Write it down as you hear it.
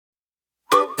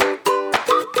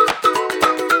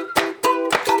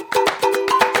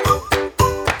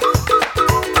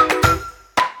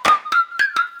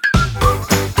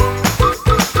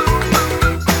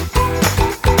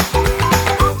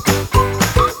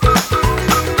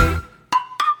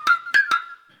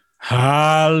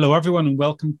Hello, everyone, and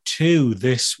welcome to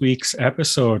this week's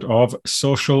episode of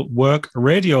Social Work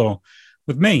Radio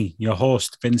with me, your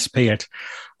host, Vince Peart.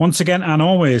 Once again, and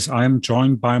always, I am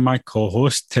joined by my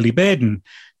co-host, Tilly Baden.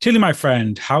 Tilly, my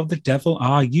friend, how the devil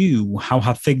are you? How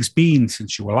have things been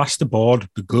since you were last aboard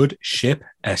the good ship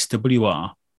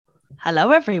SWR?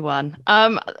 Hello, everyone.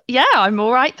 I'm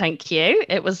all right, thank you.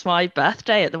 It was my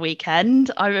birthday at the weekend.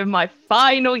 I'm in my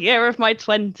final year of my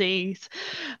 20s.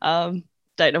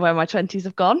 Don't know where my 20s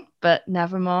have gone, but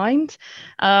never mind.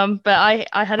 But I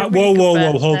had a really good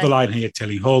birthday. Hold the line here,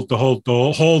 Tilly. Hold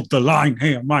the line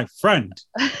here, my friend.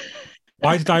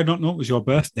 Why did I not know it was your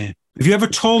birthday? Have you ever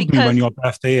told me when your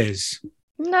birthday is?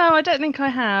 No, I don't think I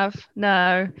have.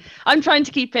 No, I'm trying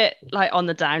to keep it like on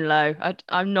the down low.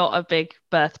 I'm not a big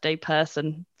birthday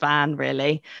fan,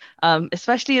 really.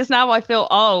 Especially as now I feel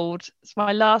old. It's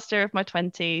my last year of my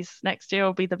 20s. Next year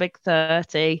will be the big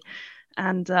 30.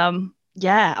 And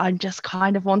I'm just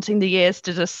kind of wanting the years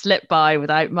to just slip by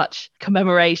without much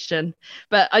commemoration.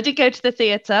 But I did go to the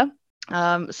theatre.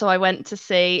 So I went to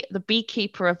see The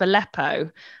Beekeeper of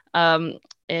Aleppo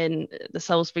in the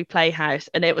Salisbury Playhouse,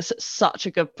 and it was such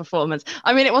a good performance.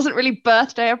 I mean, it wasn't really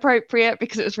birthday appropriate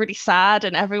because it was really sad,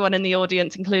 and everyone in the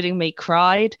audience, including me,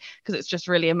 cried because it's just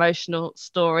really emotional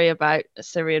story about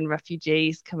Syrian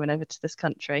refugees coming over to this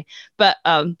country. But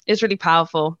it's really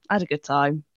powerful. I had a good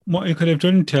time. What you could have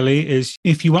done, Tilly, is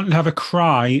if you wanted to have a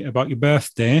cry about your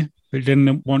birthday, but you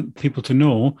didn't want people to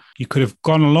know, you could have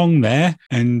gone along there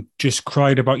and just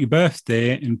cried about your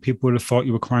birthday, and people would have thought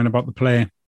you were crying about the play.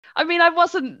 I mean, I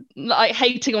wasn't like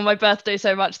hating on my birthday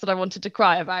so much that I wanted to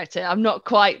cry about it. I'm not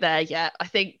quite there yet. I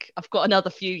think I've got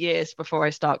another few years before I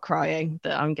start crying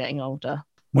that I'm getting older.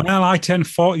 Well, I turn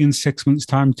 40 in 6 months'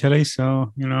 time, Tilly,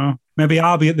 so, maybe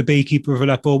I'll be at the Beekeeper of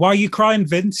Aleppo. Why are you crying,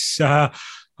 Vince?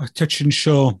 Touch and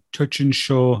show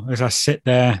as I sit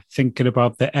there thinking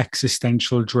about the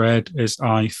existential dread as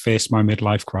I face my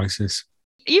midlife crisis.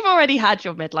 You've already had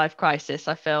your midlife crisis.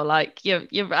 I feel like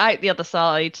you're out the other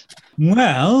side.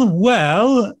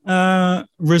 Well,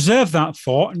 reserve that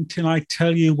thought until I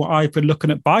tell you what I've been looking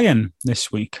at buying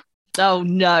this week. Oh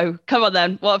no! Come on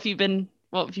then. What have you been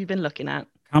looking at?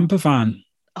 Camper van.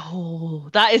 Oh,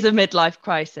 that is a midlife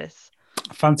crisis.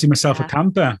 I fancy myself a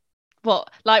camper.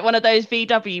 What, like one of those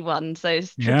VW ones,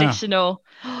 those traditional?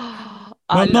 I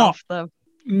love them.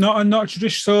 Not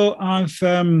traditional. So I've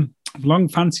long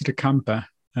fancied a camper.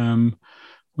 When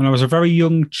I was a very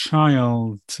young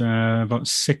child, about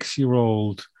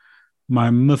 6-year-old, my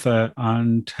mother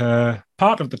and her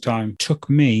partner at the time took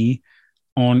me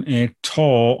on a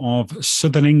tour of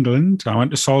southern England. I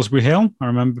went to Salisbury Hill. I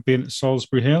remember being at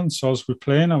Salisbury Hill and Salisbury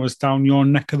Plain. I was down your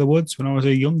neck of the woods when I was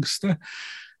a youngster.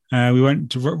 We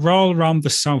went to roll around the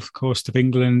south coast of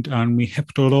England, and we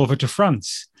hipped all over to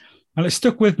France. And it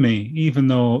stuck with me, even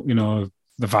though,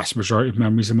 the vast majority of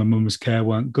memories of my mum's care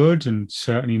weren't good, and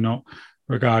certainly not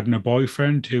regarding a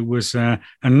boyfriend who was a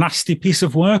nasty piece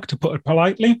of work, to put it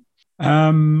politely.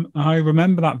 I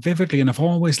remember that vividly, and I've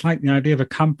always liked the idea of a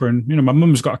camper. And, my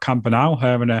mum's got a camper now,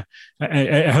 her and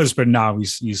a husband now.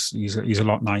 He's a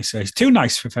lot nicer. He's too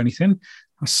nice, if anything.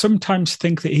 I sometimes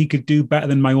think that he could do better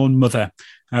than my own mother.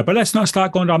 But let's not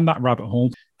start going down that rabbit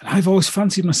hole. And I've always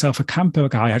fancied myself a camper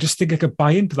guy. I just think I could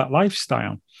buy into that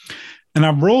lifestyle. And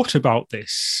I wrote about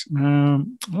this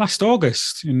last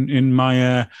August in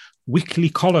my weekly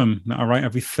column that I write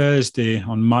every Thursday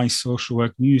on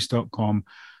mysocialworknews.com.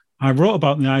 I wrote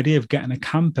about the idea of getting a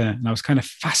camper, and I was kind of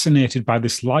fascinated by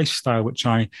this lifestyle, which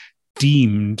I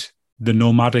deemed the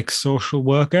nomadic social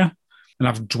worker. And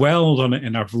I've dwelled on it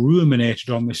and I've ruminated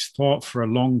on this thought for a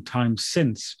long time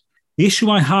since. The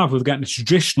issue I have with getting a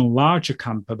traditional larger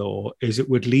camper, though, is it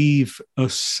would leave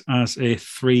us as a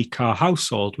 3-car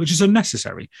household, which is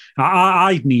unnecessary.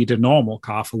 I'd need a normal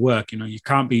car for work. You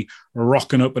can't be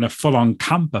rocking up in a full-on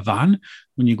camper van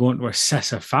when you're going to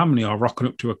assess a family, or rocking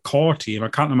up to a court team. I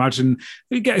can't imagine.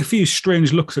 You'd get a few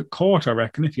strange looks at court, I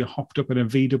reckon, if you hopped up in a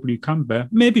VW camper.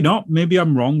 Maybe not. Maybe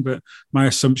I'm wrong, but my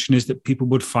assumption is that people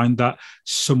would find that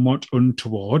somewhat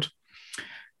untoward.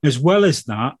 As well as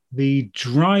that, the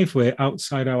driveway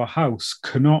outside our house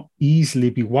cannot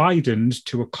easily be widened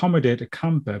to accommodate a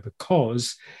camper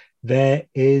because there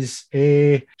is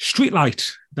a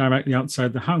streetlight directly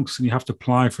outside the house, and you have to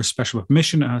apply for a special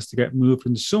permission. It has to get moved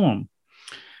and so on.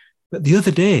 But the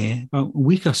other day, about a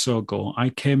week or so ago, I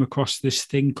came across this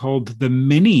thing called the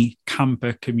mini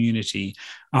camper community.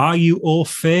 Are you au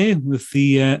fait with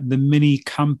the mini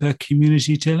camper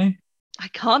community, Tilly? I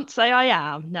can't say I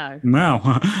am, no.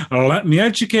 Well, let me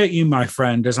educate you, my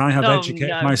friend, as I have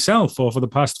educated myself over the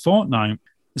past fortnight.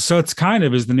 So it's kind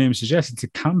of, as the name suggests, it's a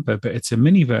camper, but it's a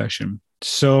mini version.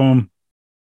 So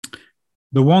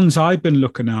the ones I've been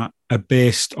looking at are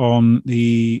based on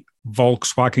the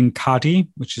Volkswagen Caddy,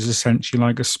 which is essentially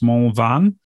like a small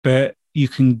van, but you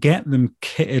can get them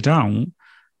kitted out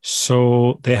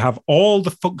so they have all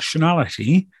the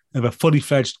functionality of a fully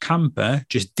fledged camper,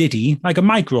 just diddy, like a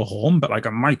micro home, but like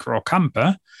a micro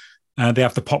camper. They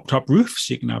have the pop top roof,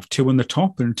 so you can have two on the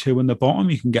top and two on the bottom.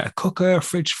 You can get a cooker, a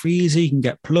fridge, freezer. You can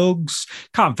get plugs.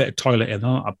 Can't fit a toilet in; they're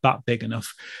not that big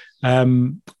enough.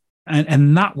 And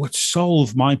that would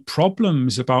solve my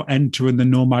problems about entering the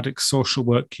nomadic social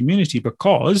work community,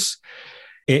 because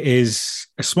it is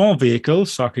a small vehicle,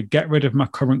 so I could get rid of my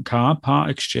current car,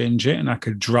 part exchange it, and I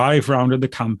could drive around in the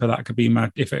camper. That could be my,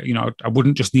 if it, I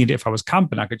wouldn't just need it if I was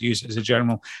camping. I could use it as a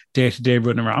general day-to-day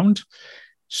run around.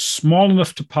 Small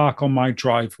enough to park on my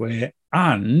driveway,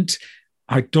 and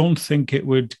I don't think it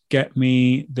would get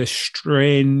me the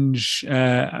strange.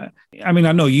 I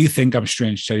know you think I'm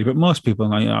strange, Teddy, but most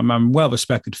people, I'm a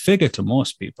well-respected figure to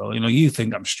most people. You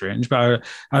think I'm strange, but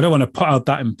I don't want to put out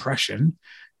that impression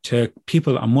to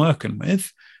people that I'm working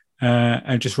with,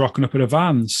 and just rocking up in a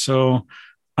van. So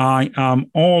I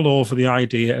am all over the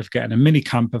idea of getting a mini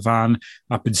camper van.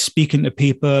 I've been speaking to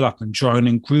people, I've been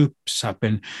joining groups, I've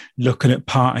been looking at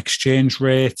part exchange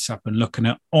rates, I've been looking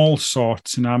at all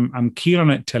sorts, and I'm keen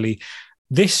on it, Tilly.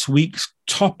 This week's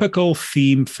topical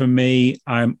theme for me,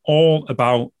 I'm all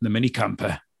about the mini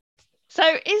camper. So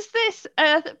is this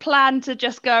a plan to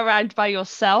just go around by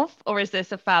yourself, or is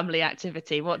this a family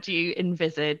activity? What do you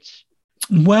envisage?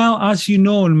 Well, as you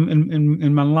know,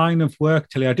 in my line of work,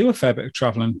 Tilly, I do a fair bit of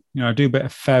traveling. I do a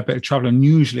fair bit of traveling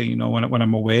usually, when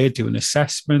I'm away doing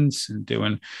assessments and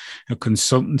doing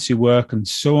consultancy work and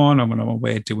so on. And when I'm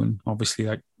away doing, obviously,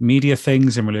 like media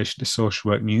things in relation to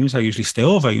social work news, I usually stay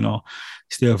over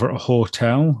at a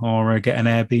hotel or get an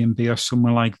Airbnb or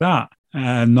somewhere like that.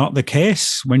 Not the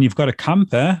case when you've got a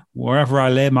camper. Wherever I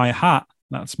lay my hat,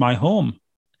 that's my home.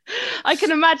 I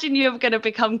can imagine you're going to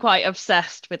become quite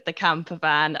obsessed with the camper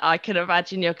van. I can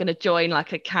imagine you're going to join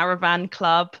like a caravan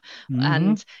club,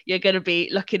 and you're going to be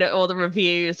looking at all the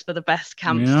reviews for the best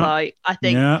campsite. I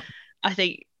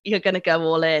think you're going to go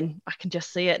all in. I can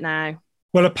just see it now.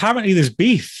 Well, apparently there's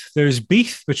beef. There's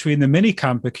beef between the mini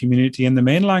camper community and the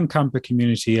mainland camper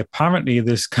community. Apparently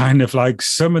there's kind of like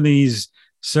some of these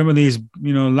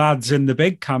lads in the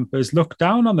big campers look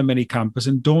down on the mini campers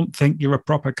and don't think you're a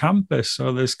proper camper.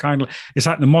 So there's it's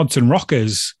like the mods and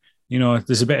rockers.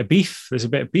 There's a bit of beef. There's a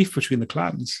bit of beef between the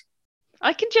clans.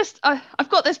 I can I've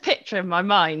got this picture in my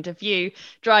mind of you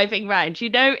driving around,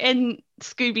 in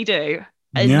Scooby-Doo,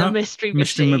 in the Mystery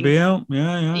Machine. Mobile.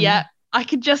 Yeah. I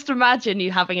could just imagine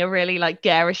you having a really like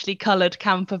garishly coloured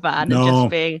camper van and just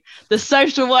being the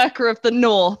social worker of the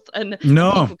North, and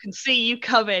people can see you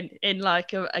coming in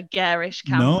like a garish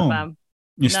camper van.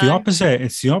 It's the opposite.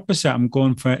 It's the opposite. I'm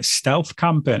going for stealth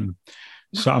camping.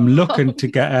 So I'm looking to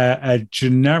get a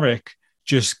generic,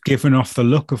 just giving off the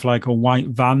look of like a white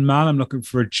van man. I'm looking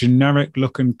for a generic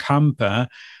looking camper.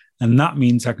 And that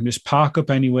means I can just park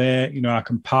up anywhere. I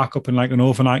can park up in like an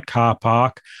overnight car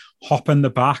park, hop in the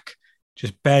back,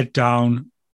 just bed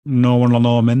down, no one will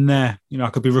know I'm in there. I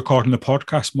could be recording the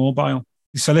podcast mobile.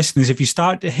 So listeners, if you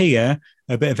start to hear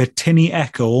a bit of a tinny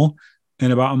echo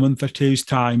in about a month or two's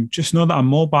time, just know that I'm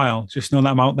mobile. Just know that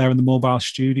I'm out there in the mobile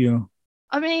studio.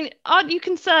 I mean, aren't you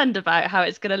concerned about how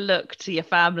it's going to look to your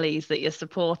families that you're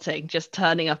supporting, just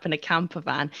turning up in a camper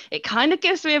van? It kind of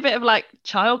gives me a bit of like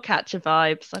child catcher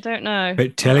vibes. I don't know.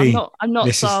 But Tilly, I'm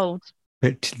not sold.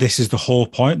 But this is the whole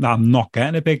point, that I'm not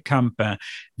getting a big camper.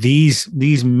 These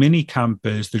mini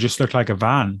campers, they just look like a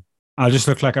van. I just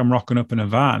look like I'm rocking up in a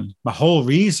van. My whole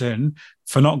reason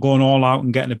for not going all out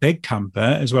and getting a big camper,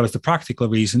 as well as the practical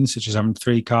reasons, such as having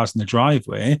 3 cars in the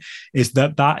driveway, is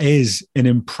that is an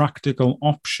impractical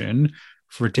option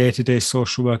for a day-to-day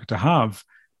social worker to have.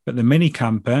 But the mini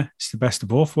camper is the best of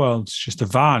both worlds, just a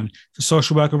van. If a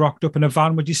social worker rocked up in a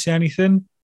van, would you say anything?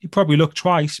 You'd probably look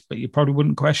twice, but you probably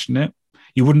wouldn't question it.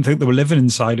 You wouldn't think they were living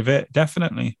inside of it,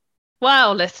 definitely.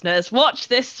 Well, listeners, watch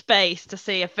this space to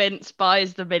see if Vince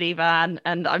buys the minivan,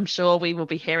 and I'm sure we will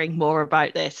be hearing more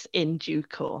about this in due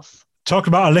course. Talk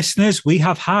about our listeners, we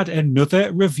have had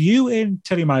another review in,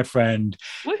 Tilly, my friend.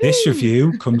 Woo-hoo! This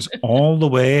review comes all the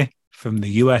way from the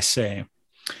USA.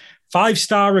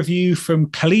 5-star review from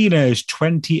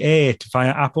Kalinas28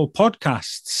 via Apple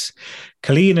Podcasts.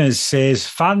 Kalinas says,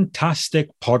 fantastic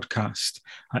podcast.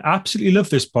 I absolutely love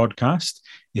this podcast.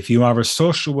 If you are a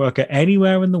social worker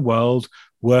anywhere in the world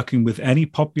working with any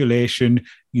population,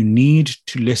 you need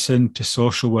to listen to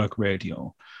Social Work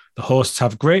Radio. The hosts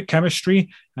have great chemistry,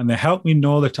 and they help me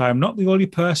know that I am not the only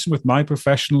person with my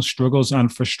professional struggles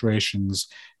and frustrations.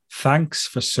 Thanks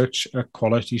for such a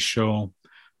quality show.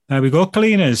 There we go,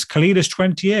 Kalinas.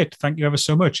 Kalinas28, thank you ever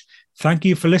so much. Thank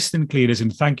you for listening, Kalinas,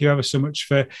 and thank you ever so much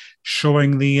for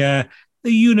showing the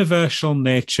universal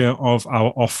nature of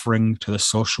our offering to the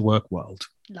social work world.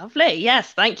 Lovely.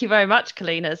 Yes, thank you very much,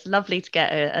 Kalinas. Lovely to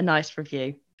get a nice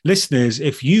review. Listeners,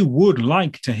 if you would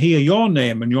like to hear your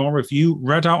name and your review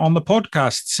read out on the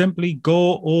podcast, simply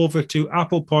go over to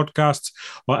Apple Podcasts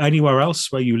or anywhere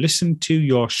else where you listen to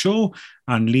your show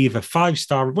and leave a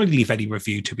 5-star. Well, leave any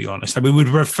review, to be honest. I mean, we'd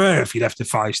prefer if you left a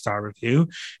 5-star review.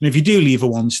 And if you do leave a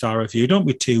 1-star review, don't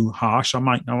be too harsh. I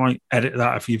might edit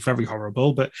that if you're very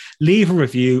horrible, but leave a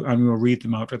review and we'll read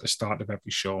them out at the start of every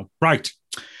show. Right.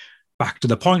 Back to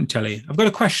the point, Tilly. I've got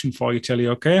a question for you, Tilly,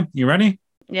 okay? You ready?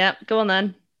 Yeah, go on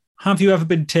then. Have you ever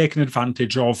been taken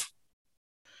advantage of?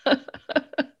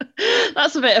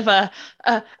 That's a bit of a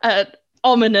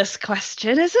ominous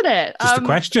question, isn't it? Just a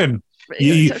question.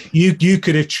 You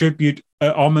could attribute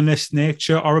an ominous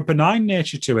nature or a benign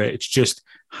nature to it. It's just,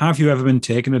 have you ever been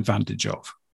taken advantage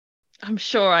of? I'm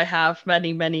sure I have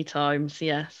many, many times,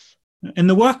 yes. In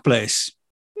the workplace?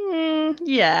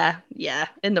 Yeah,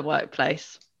 in the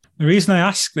workplace. The reason I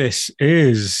ask this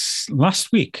is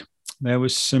last week there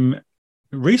was some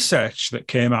research that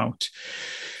came out.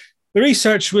 The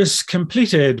research was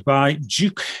completed by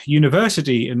Duke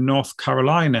University in North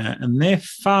Carolina, and they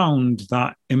found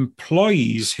that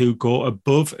employees who go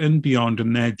above and beyond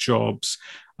in their jobs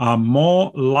are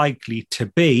more likely to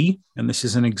be, and this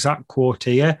is an exact quote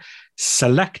here,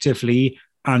 selectively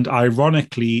and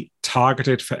ironically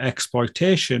targeted for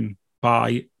exploitation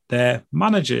by their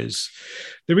managers.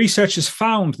 The researchers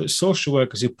found that social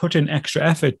workers who put in extra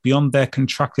effort beyond their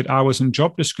contracted hours and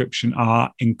job description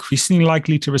are increasingly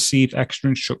likely to receive extra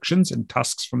instructions and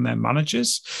tasks from their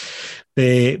managers.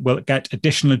 They will get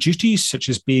additional duties, such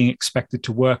as being expected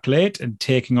to work late and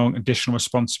taking on additional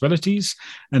responsibilities.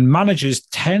 And managers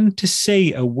tend to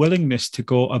see a willingness to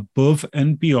go above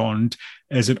and beyond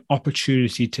as an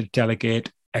opportunity to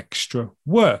delegate extra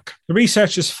work. The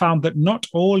researchers found that not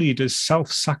only does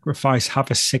self-sacrifice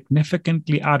have a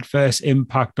significantly adverse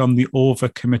impact on the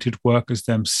overcommitted workers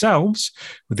themselves,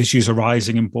 with issues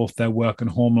arising in both their work and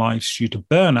home lives due to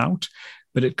burnout,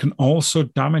 but it can also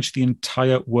damage the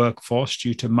entire workforce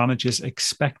due to managers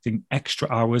expecting extra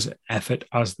hours of effort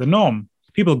as the norm.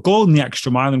 People going the extra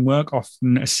mile in work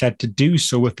often are said to do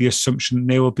so with the assumption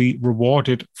they will be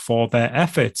rewarded for their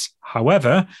efforts.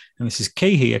 However, and this is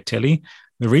key here, Tilly,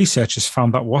 the researchers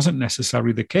found that wasn't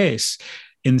necessarily the case.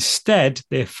 Instead,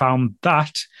 they found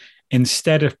that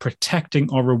instead of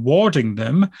protecting or rewarding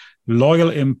them, loyal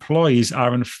employees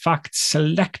are in fact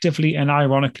selectively and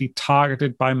ironically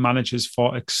targeted by managers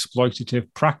for exploitative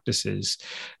practices.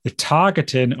 The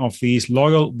targeting of these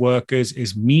loyal workers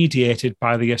is mediated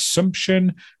by the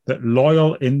assumption that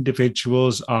loyal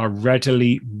individuals are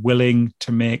readily willing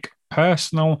to make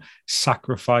personal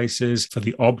sacrifices for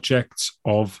the objects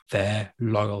of their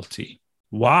loyalty.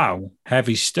 Wow,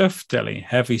 heavy stuff, Dilly,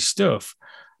 heavy stuff.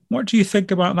 What do you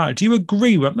think about that? Do you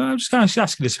agree with that? I'm just going to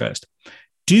ask you this first.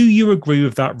 Do you agree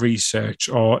with that research,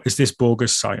 or is this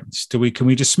bogus science? Can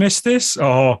we dismiss this,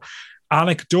 or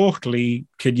anecdotally,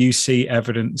 can you see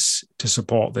evidence to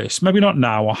support this? Maybe not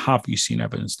now, or have you seen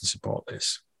evidence to support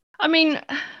this? I mean,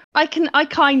 I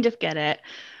kind of get it.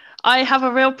 I have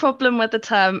a real problem with the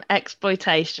term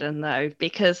exploitation, though,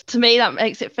 because to me that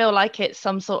makes it feel like it's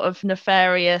some sort of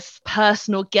nefarious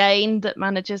personal gain that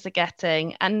managers are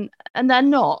getting, and they're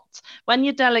not. When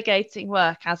you're delegating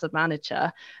work as a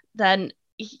manager, then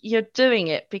you're doing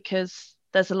it because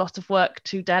there's a lot of work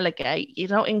to delegate. You're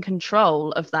not in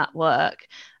control of that work.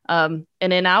 And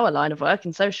in our line of work,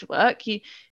 in social work,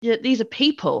 these are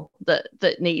people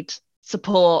that need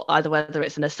support, either whether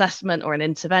it's an assessment or an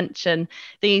intervention.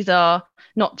 These are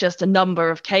not just a number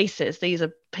of cases, these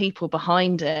are people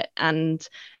behind it, and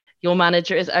your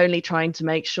manager is only trying to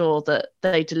make sure that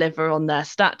they deliver on their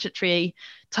statutory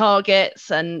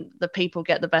targets and the people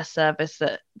get the best service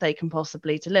that they can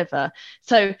possibly deliver.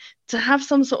 So to have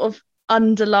some sort of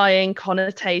underlying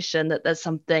connotation that there's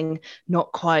something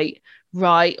not quite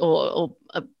right or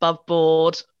above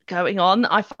board going on,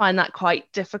 I find that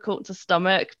quite difficult to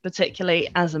stomach, particularly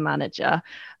as a manager.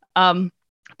 But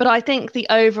I think the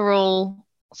overall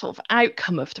sort of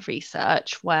outcome of the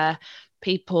research, where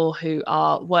people who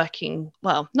are working,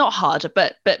 well, not harder,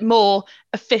 but more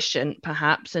efficient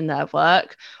perhaps in their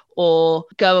work, or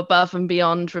go above and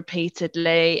beyond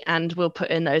repeatedly and will put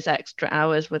in those extra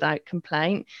hours without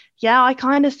complaint. Yeah, I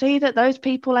kind of see that those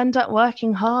people end up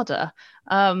working harder.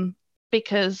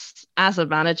 because as a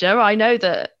manager, I know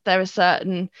that there are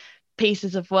certain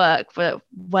pieces of work that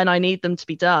when I need them to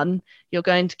be done, you're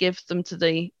going to give them to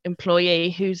the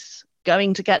employee who's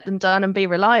going to get them done and be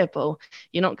reliable.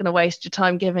 You're not going to waste your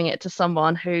time giving it to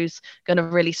someone who's going to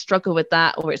really struggle with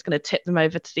that, or it's going to tip them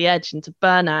over to the edge into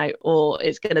burnout, or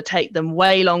it's going to take them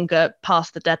way longer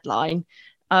past the deadline.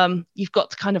 You've got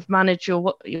to kind of manage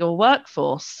your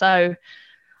workforce. So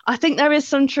I think there is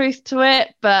some truth to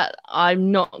it, but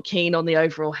I'm not keen on the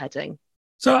overall heading.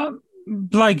 So,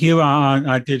 like you,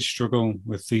 I did struggle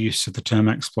with the use of the term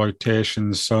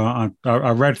exploitation. So I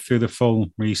read through the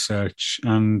full research,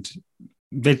 and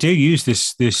they do use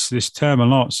this term a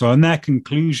lot. So in their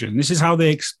conclusion, this is how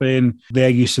they explain their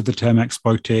use of the term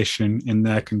exploitation in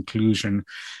their conclusion.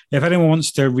 If anyone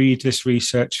wants to read this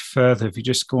research further, if you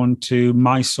just go on to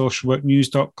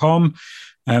mysocialworknews.com,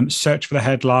 search for the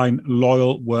headline,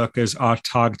 "Loyal Workers Are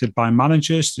Targeted by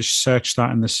Managers." Just search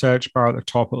that in the search bar at the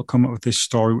top. It'll come up with this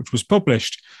story, which was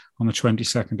published on the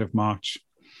 22nd of March.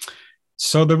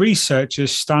 So the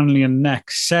researchers, Stanley and Neck,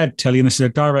 said, Tilly, and this is a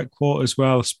direct quote as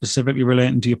well, specifically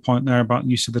relating to your point there about the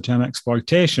use of the term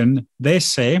exploitation. They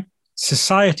say,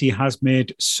 society has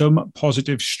made some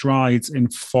positive strides in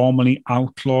formally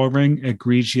outlawing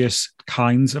egregious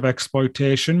kinds of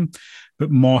exploitation,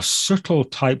 but more subtle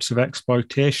types of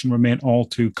exploitation remain all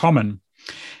too common.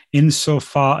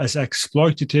 Insofar as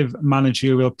exploitative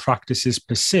managerial practices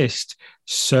persist,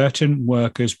 certain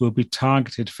workers will be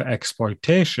targeted for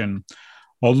exploitation.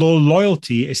 Although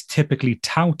loyalty is typically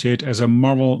touted as a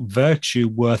moral virtue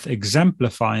worth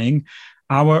exemplifying,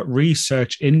 our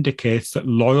research indicates that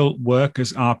loyal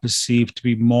workers are perceived to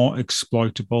be more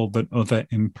exploitable than other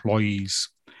employees.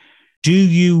 Do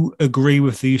you agree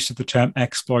with the use of the term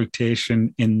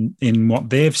exploitation in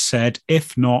what they've said?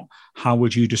 If not, how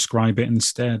would you describe it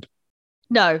instead?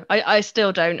 No, I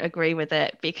still don't agree with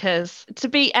it, because to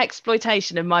be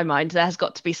exploitation in my mind, there has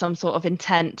got to be some sort of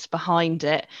intent behind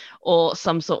it or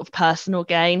some sort of personal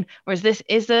gain, whereas this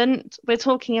isn't. We're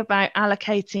talking about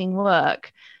allocating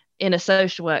work in a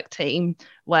social work team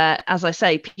where, as I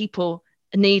say, people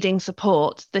needing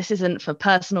support. This isn't for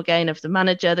personal gain of the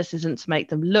manager. This isn't to make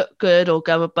them look good or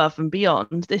go above and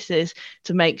beyond. This is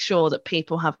to make sure that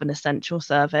people have an essential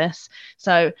service.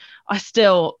 So I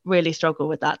still really struggle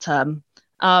with that term.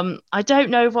 I don't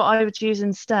know what I would use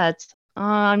instead.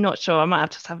 I'm not sure. I might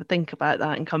have to have a think about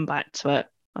that and come back to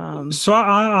it. So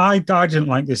I didn't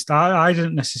like this. I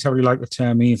didn't necessarily like the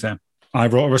term either. I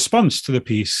wrote a response to the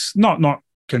piece, not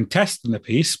contesting the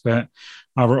piece, but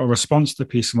I wrote a response to the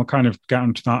piece, and we'll kind of get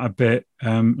into that a bit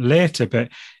later. But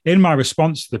in my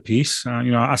response to the piece,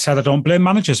 I said I don't blame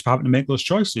managers for having to make those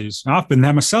choices. I've been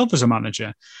there myself as a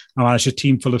manager. I managed a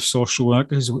team full of social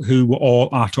workers who were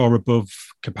all at or above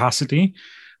capacity.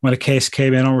 When a case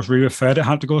came in or was re-referred, it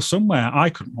had to go somewhere. I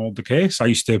couldn't hold the case. I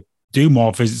used to do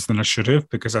more visits than I should have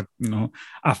because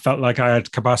I felt like I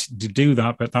had capacity to do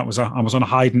that, but I was on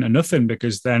hiding to nothing,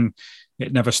 because then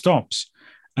it never stops.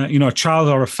 A child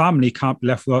or a family can't be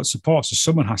left without support, so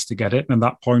someone has to get it. And at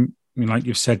that point, like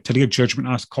you've said, today a judgment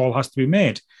call has to be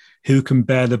made. Who can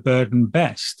bear the burden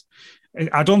best?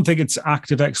 I don't think it's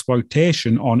active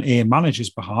exploitation on a manager's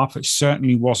behalf. It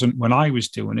certainly wasn't when I was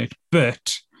doing it,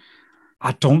 but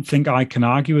I don't think I can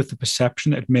argue with the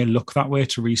perception that it may look that way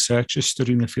to researchers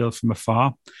studying the field from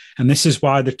afar. And this is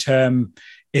why the term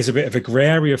is a bit of a grey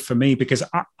area for me, because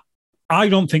I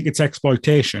don't think it's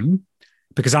exploitation,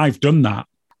 because I've done that.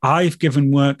 I've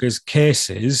given workers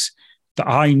cases that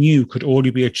I knew could only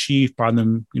be achieved by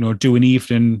them, doing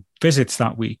evening visits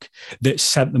that week, that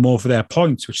sent them over their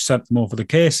points, which sent them over the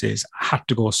cases. I had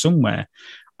to go somewhere.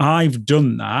 I've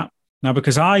done that. Now,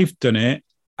 because I've done it,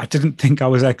 I didn't think I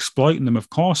was exploiting them.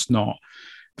 Of course not.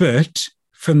 But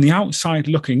from the outside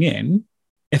looking in,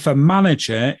 if a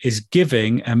manager is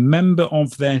giving a member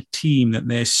of their team that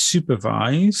they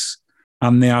supervise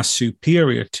and they are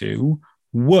superior to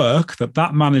work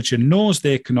that manager knows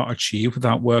they cannot achieve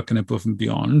without working above and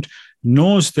beyond,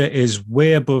 knows that is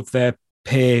way above their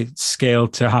pay scale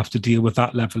to have to deal with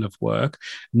that level of work,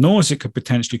 knows it could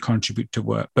potentially contribute to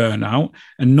work burnout,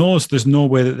 and knows there's no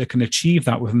way that they can achieve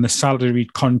that within the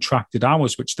salaried contracted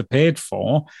hours which they're paid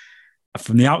for.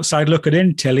 From the outside looking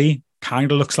in, Tilly,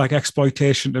 kind of looks like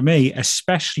exploitation to me,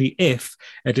 especially if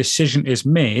a decision is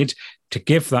made to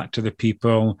give that to the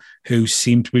people who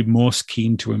seem to be most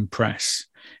keen to impress.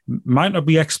 Might not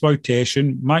be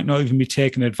exploitation, might not even be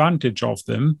taking advantage of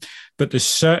them, but there's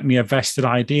certainly a vested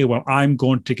idea, well, I'm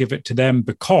going to give it to them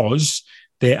because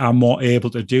they are more able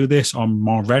to do this or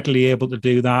more readily able to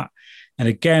do that. And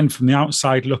again, from the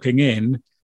outside looking in,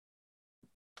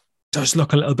 does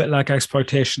look a little bit like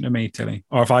exploitation to me, Tilly.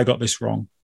 Or have I got this wrong?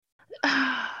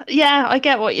 Yeah, I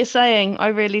get what you're saying. I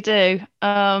really do.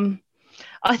 I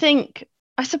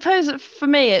suppose for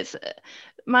me, it's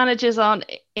managers aren't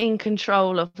in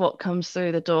control of what comes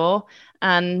through the door,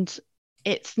 and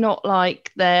it's not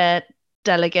like they're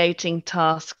delegating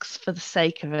tasks for the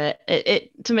sake of it.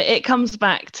 It to me, it comes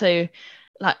back to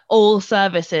like all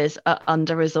services are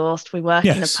under resourced. We work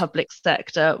in a Yes. public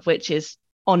sector which is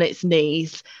on its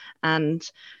knees, and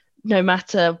no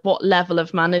matter what level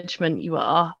of management you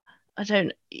are,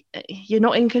 you're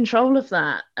not in control of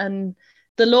that. And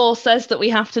the law says that we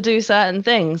have to do certain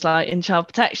things, like in child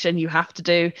protection, you have to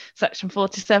do Section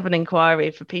 47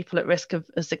 inquiry for people at risk of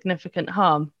significant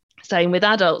harm. Same with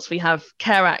adults, we have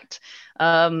Care Act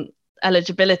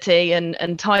eligibility and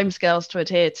timescales to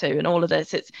adhere to, and all of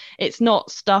this. It's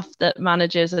not stuff that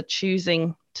managers are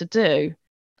choosing to do,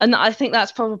 and I think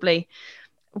that's probably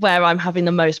where I'm having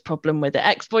the most problem with it.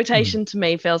 Exploitation to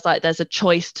me feels like there's a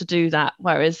choice to do that,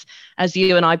 whereas as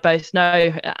you and I both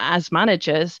know, as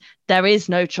managers, there is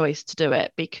no choice to do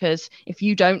it, because if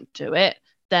you don't do it,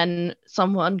 then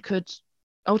someone could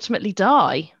ultimately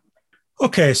die.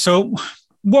 Okay, so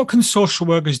what can social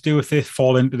workers do if they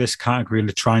fall into this category and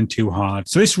they're trying too hard?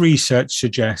 So this research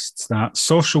suggests that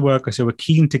social workers who are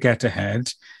keen to get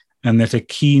ahead and that are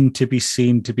keen to be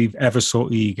seen to be ever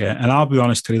so eager. And I'll be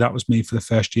honest with you, that was me for the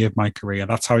first year of my career.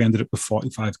 That's how I ended up with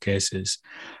 45 cases.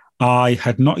 I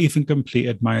had not even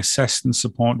completed my assessed and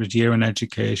supported year in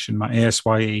education, my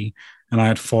ASYE, and I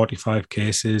had 45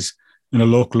 cases in a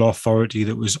local authority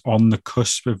that was on the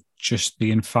cusp of just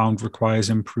being found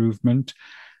requires improvement.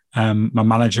 My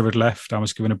manager had left. I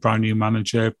was given a brand new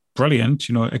manager. Brilliant,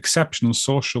 exceptional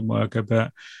social worker,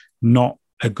 but not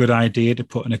a good idea to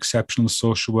put an exceptional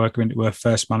social worker into a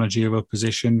first managerial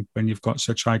position when you've got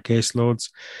such high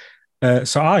caseloads.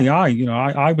 So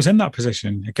I was in that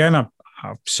position. Again, I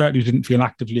certainly didn't feel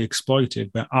actively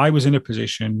exploited, but I was in a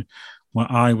position where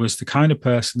I was the kind of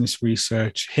person this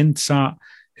research hints at,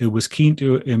 who was keen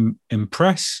to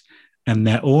impress, and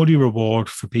their only reward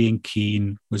for being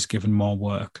keen was given more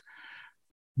work.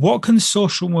 What can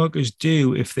social workers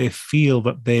do if they feel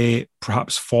that they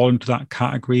perhaps fall into that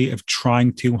category of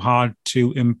trying too hard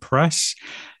to impress?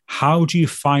 How do you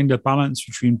find a balance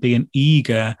between being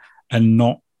eager and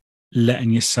not letting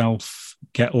yourself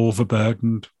get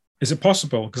overburdened? Is it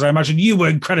possible? Because I imagine you were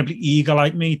incredibly eager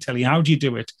like me, Tilly. How do you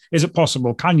do it? Is it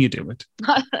possible? Can you do it?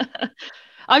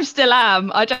 I still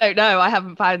am. I don't know. I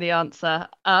haven't found the answer.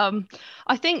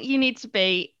 I think you need to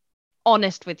be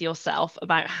honest with yourself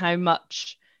about how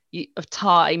much of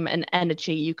time and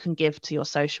energy you can give to your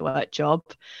social work job.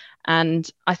 And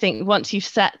I think once you've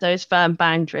set those firm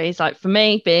boundaries, like for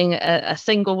me, being a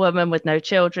single woman with no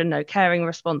children, no caring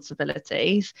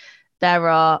responsibilities, there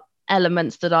are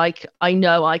elements that I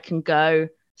know I can go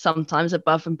sometimes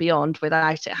above and beyond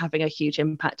without it having a huge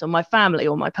impact on my family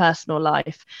or my personal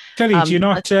life. Tilly, do you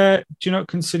not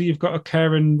consider you've got a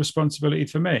caring responsibility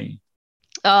for me?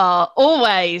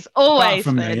 Always. Apart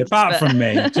from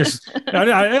me, just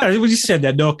when you said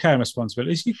that, no care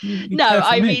responsibilities. You no,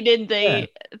 I mean in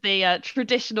the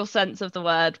traditional sense of the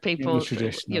word, people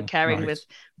you're caring with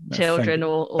children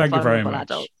or vulnerable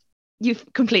adults. You've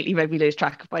completely made me lose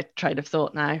track of my train of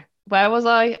thought now. Where was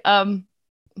I?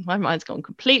 My mind's gone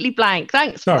completely blank.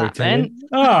 Thanks for that, Ben.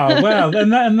 Oh, well,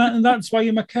 and that's why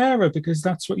you're my carer, because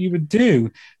that's what you would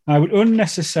do. I would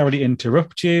unnecessarily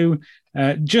interrupt you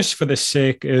just for the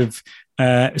sake of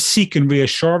seeking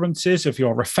reassurances of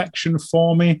your affection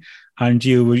for me and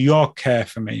your care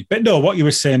for me. But no, what you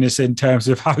were saying is in terms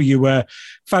of how you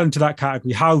fell into that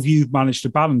category, how have you managed to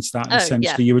balance that?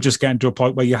 Essentially, you were just getting to a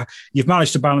point where you've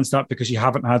managed to balance that because you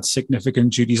haven't had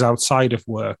significant duties outside of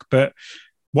work. But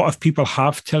what if people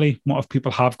have, Tilly? What if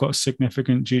people have got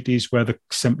significant duties where they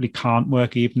simply can't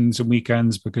work evenings and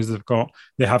weekends because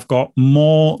they have got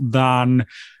more than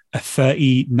a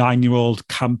 39-year-old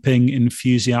camping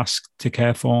enthusiast to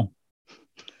care for?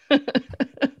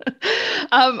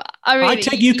 I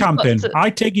take you camping. I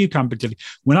take you camping, Tilly.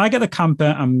 When I get a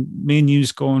camper, me and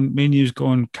you's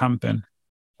going camping.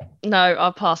 No,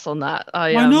 I'll pass on that.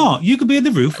 Why not? You can be in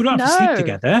the roof. We don't have to sleep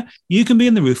together. You can be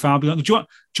in the roof. I'll be on. Do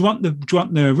you want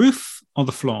the roof or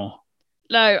the floor?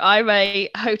 No, I'm a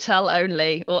hotel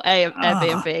only or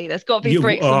Airbnb. There's got to be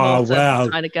bricks and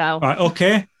mortar kind of gal. Right,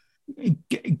 okay.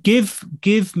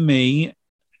 Give me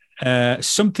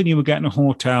something you would get in a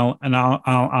hotel, and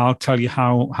I'll tell you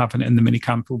how having it in the mini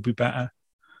camper would be better.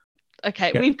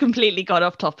 Okay, we've completely got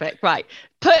off topic. Right.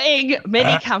 Putting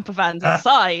mini camper vans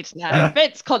aside now.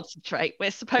 Let's concentrate.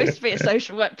 We're supposed to be a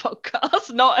social work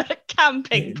podcast, not a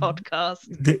camping podcast.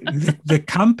 The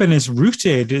camping is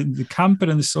rooted. The camping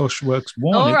and the social work's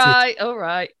one. All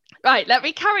right. Right, let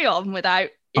me carry on without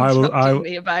I will. interrupting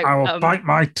me about. I will bite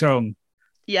my tongue.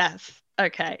 Yes.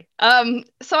 Okay.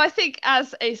 So I think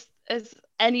as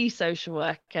any social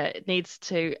worker, it needs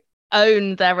to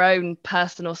own their own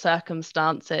personal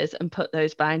circumstances and put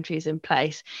those boundaries in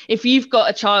place. If you've got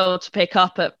a child to pick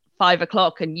up at 5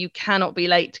 o'clock and you cannot be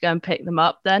late to go and pick them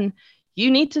up, then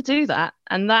you need to do that.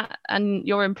 And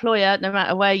your employer, no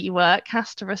matter where you work,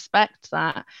 has to respect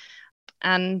that.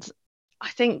 And I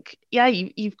think, yeah,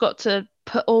 you've got to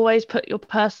always put your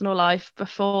personal life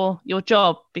before your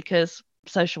job, because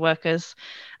social workers,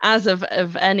 as of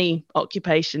any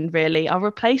occupation really, are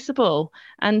replaceable.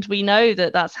 And we know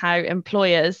that that's how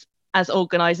employers, as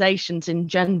organizations in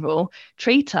general,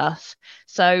 treat us.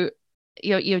 So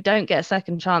you don't get a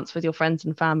second chance with your friends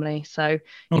and family. So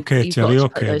Okay, you've Tilly, got to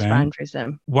put okay those then. boundaries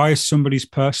in. Why is somebody's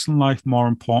personal life more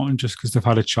important just because they've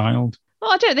had a child?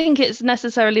 Well, I don't think it's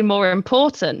necessarily more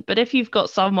important, but if you've got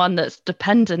someone that's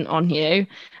dependent on you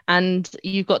and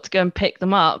you've got to go and pick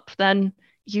them up, then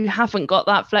you haven't got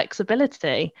that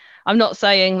flexibility. I'm not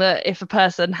saying that if a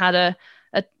person had a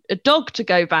dog to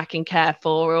go back and care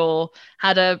for, or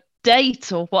had a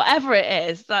date or whatever it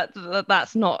is,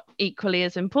 that's not equally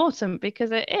as important,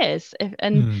 because it is.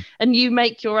 And you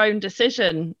make your own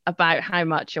decision about how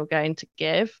much you're going to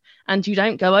give, and you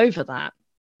don't go over that.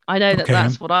 I know that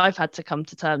that's what I've had to come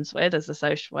to terms with as a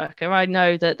social worker. I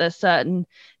know that there's certain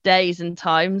days and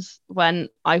times when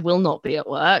I will not be at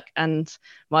work and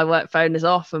my work phone is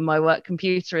off and my work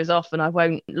computer is off and I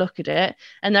won't look at it.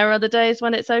 And there are other days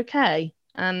when it's okay.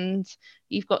 And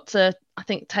you've got to, I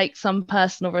think, take some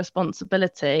personal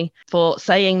responsibility for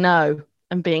saying no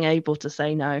and being able to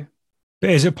say no.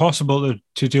 But is it possible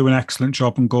to do an excellent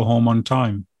job and go home on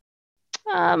time?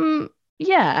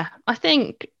 Yeah, I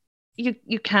think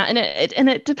you can, and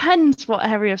it depends what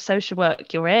area of social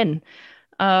work you're in.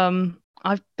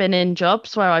 I've been in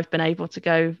jobs where I've been able to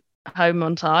go home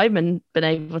on time and been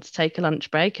able to take a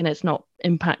lunch break, and it's not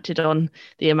impacted on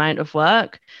the amount of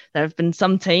work. There have been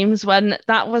some teams when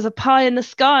that was a pie in the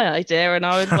sky idea, and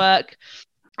I would work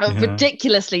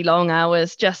ridiculously long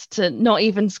hours just to not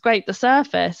even scrape the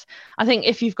surface. I think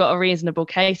if you've got a reasonable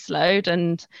caseload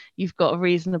and you've got a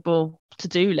reasonable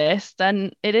to-do list,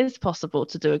 then it is possible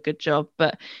to do a good job.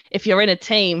 But if you're in a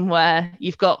team where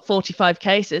you've got 45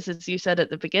 cases, as you said at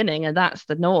the beginning, and that's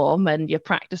the norm, and you're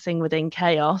practicing within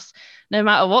chaos, no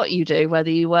matter what you do, whether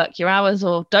you work your hours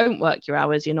or don't work your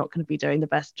hours, you're not going to be doing the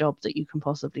best job that you can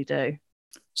possibly do.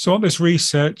 So what this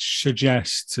research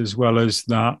suggests, as well as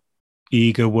that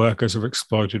eager workers are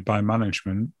exploited by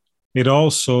management, it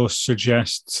also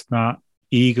suggests that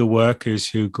eager workers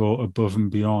who go above and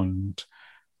beyond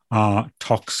are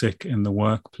toxic in the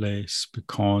workplace,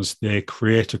 because they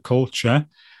create a culture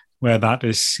where that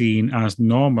is seen as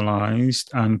normalized,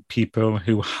 and people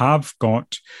who have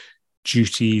got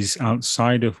duties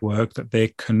outside of work that they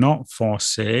cannot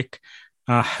forsake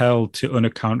are held to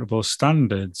unaccountable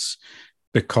standards,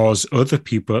 because other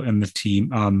people in the team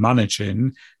are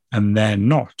managing and they're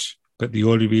not. But the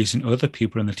only reason other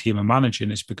people in the team are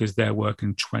managing is because they're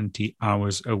working 20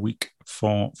 hours a week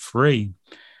for free.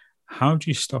 How do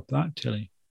you stop that,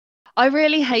 Tilly? I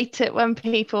really hate it when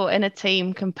people in a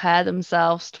team compare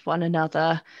themselves to one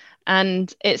another.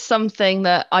 And it's something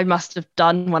that I must have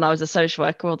done when I was a social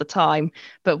worker all the time.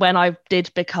 But when I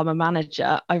did become a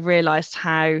manager, I realised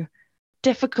how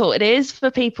difficult it is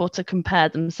for people to compare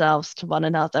themselves to one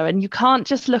another. And you can't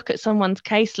just look at someone's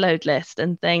caseload list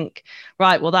and think,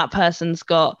 right, well, that person's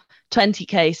got 20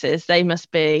 cases, they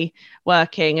must be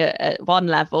working at one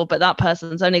level, but that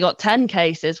person's only got 10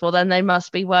 cases. Well, then they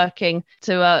must be working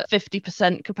to a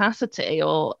 50% capacity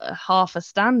or half a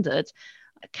standard.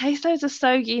 Caseloads are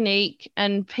so unique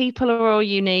and people are all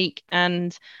unique.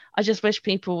 And I just wish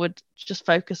people would just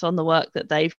focus on the work that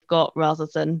they've got rather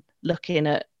than looking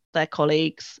at their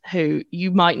colleagues who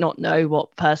you might not know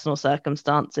what personal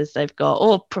circumstances they've got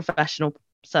or professional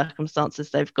circumstances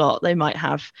they've got. They might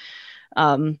have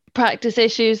practice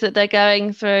issues that they're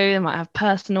going through. They might have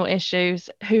personal issues.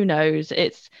 Who knows?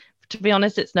 To be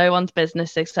honest, it's no one's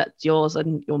business except yours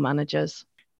and your managers.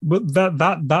 But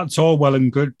that's all well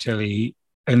and good, Tilly,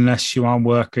 unless you are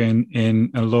working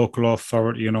in a local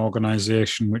authority and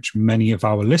organisation, which many of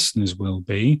our listeners will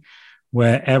be,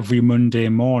 where every Monday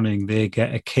morning they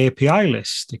get a KPI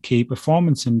list, a key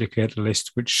performance indicator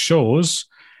list, which shows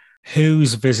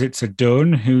whose visits are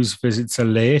done, whose visits are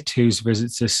late, whose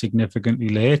visits are significantly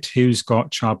late, who's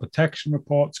got child protection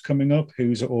reports coming up,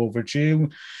 who's overdue,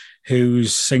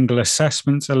 whose single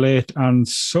assessments are late, and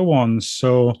so on.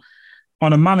 So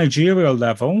on a managerial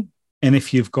level, and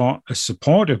if you've got a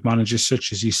supportive manager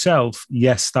such as yourself,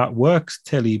 yes, that works,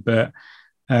 Tilly, but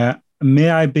may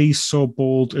I be so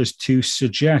bold as to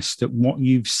suggest that what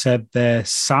you've said there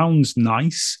sounds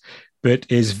nice, but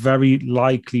is very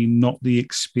likely not the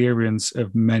experience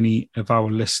of many of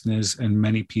our listeners and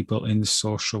many people in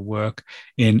social work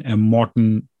in a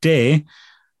modern day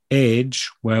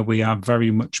age where we are very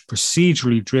much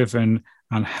procedurally driven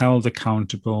and held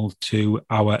accountable to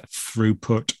our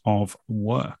throughput of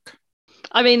work.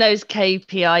 I mean, those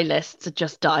KPI lists are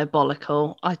just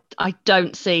diabolical. I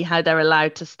don't see how they're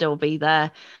allowed to still be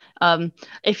there.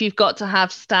 If you've got to have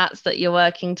stats that you're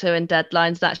working to and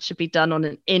deadlines, that should be done on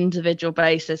an individual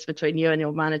basis between you and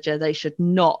your manager. They should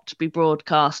not be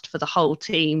broadcast for the whole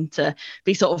team to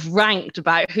be sort of ranked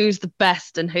about who's the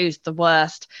best and who's the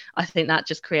worst. I think that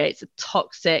just creates a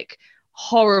toxic,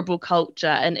 horrible culture.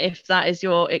 And if that is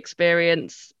your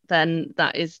experience, then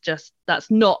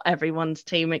that's not everyone's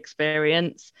team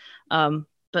experience.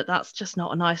 But that's just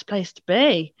not a nice place to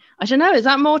be. I don't know. Is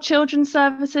that more children's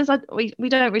services? We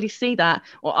don't really see that.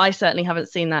 Or I certainly haven't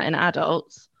seen that in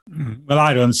adults. Well,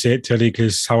 I don't see it, Tilly,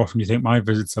 because how often do you think my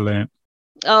visits are late?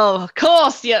 Oh, of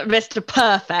course, yeah, Mr.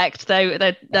 Perfect.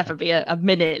 They'd never be a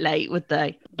minute late, would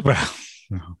they? Well,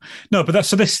 no. But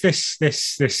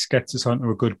this gets us onto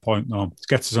a good point, though. It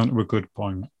gets us onto a good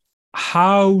point.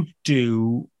 How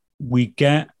do we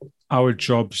get our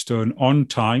jobs done on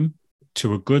time,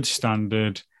 to a good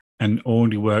standard, and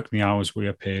only work the hours we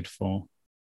are paid for?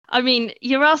 I mean,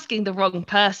 you're asking the wrong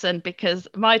person, because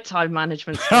my time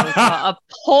management skills are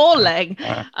appalling.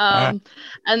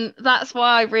 And that's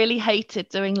why I really hated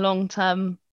doing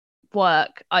long-term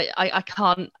work. I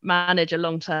can't manage a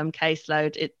long-term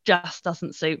caseload. It just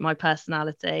doesn't suit my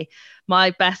personality.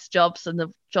 My best jobs, and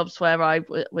the jobs where I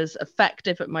was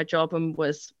effective at my job and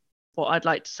was what I'd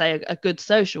like to say a good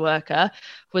social worker,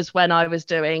 was when I was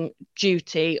doing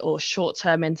duty or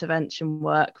short-term intervention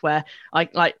work, where I,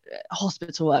 like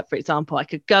hospital work, for example, I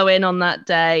could go in on that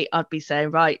day. I'd be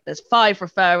saying, right, there's 5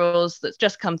 referrals that's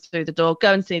just come through the door.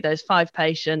 Go and see those 5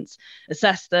 patients,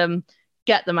 assess them,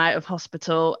 get them out of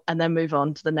hospital, and then move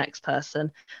on to the next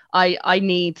person. I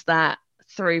need that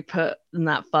throughput and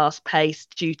that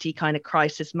fast-paced duty kind of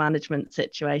crisis management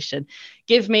situation.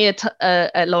 Give me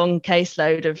a long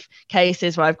caseload of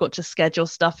cases where I've got to schedule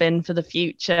stuff in for the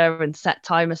future and set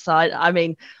time aside. I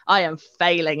mean, I am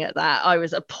failing at that. I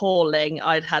was appalling.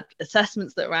 I'd had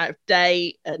assessments that were out of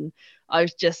date, and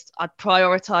I'd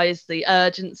prioritize the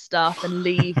urgent stuff and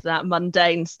leave that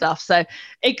mundane stuff. So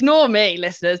ignore me,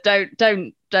 listeners.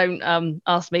 Don't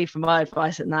ask me for my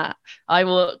advice in that. I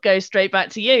will go straight back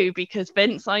to you, because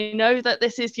Vince, I know that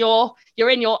this is you're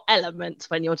in your element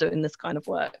when you're doing this kind of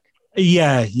work.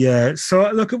 Yeah. So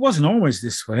look, it wasn't always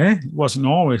this way.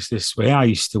 I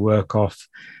used to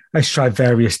try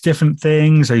various different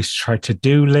things. I used to try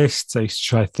to-do lists. I used to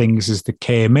try things as they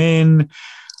came in.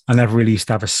 I never really used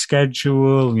to have a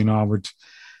schedule. You know,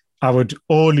 I would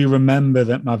only remember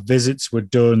that my visits were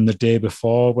done the day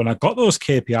before. When I got those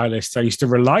KPI lists, I used to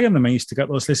rely on them. I used to get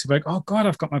those lists of like, oh God,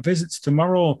 I've got my visits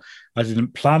tomorrow. I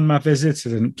didn't plan my visits. I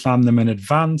didn't plan them in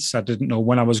advance. I didn't know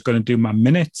when I was going to do my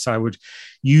minutes. I would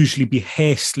usually be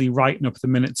hastily writing up the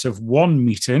minutes of one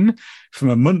meeting from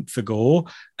a month ago,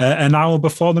 an hour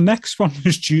before the next one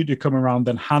was due to come around,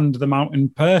 and hand them out in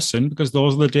person, because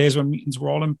those are the days when meetings were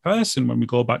all in person when we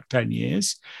go back 10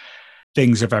 years.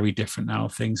 Things are very different now.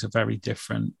 Things are very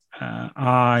different.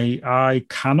 I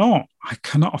cannot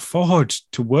afford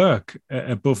to work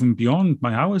above and beyond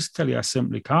my hours, Tilly. I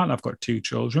simply can't. I've got 2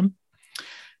 children.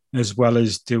 As well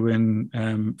as doing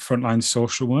frontline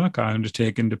social work, I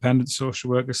undertake independent social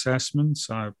work assessments.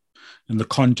 I'm the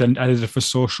content editor for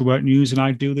Social Work News, and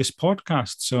I do this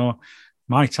podcast. So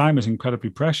my time is incredibly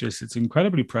precious. It's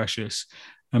incredibly precious.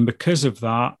 And because of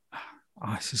that,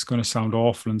 this is going to sound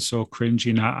awful and so cringy.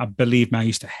 And I believe me, I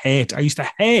used to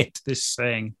hate this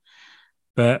saying,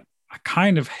 but I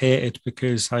kind of hate it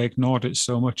because I ignored it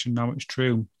so much, and now it's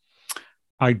true.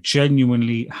 I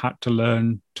genuinely had to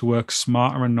learn to work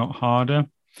smarter and not harder.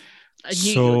 I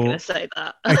knew you were going to say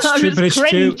that. It's true, but it's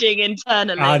cringing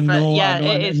internally. I know,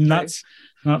 it is and true.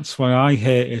 That's why I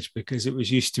hate it, because it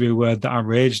was used to be a word that I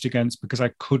raged against, because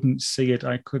I couldn't see it.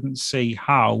 I couldn't see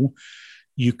how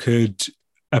you could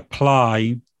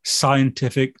apply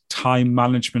scientific time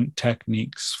management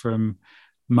techniques from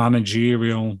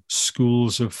managerial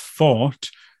schools of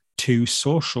thought to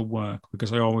social work,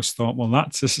 because I always thought, well,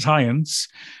 that's a science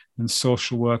and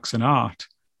social work's an art.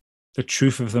 The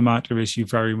truth of the matter is you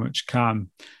very much can.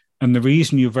 And the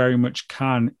reason you very much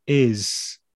can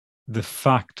is the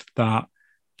fact that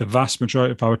the vast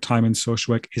majority of our time in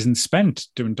social work isn't spent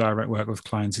doing direct work with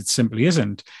clients. It simply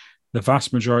isn't. The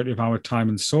vast majority of our time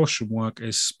in social work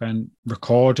is spent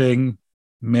recording,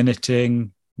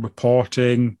 minuting,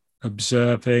 reporting,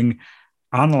 observing,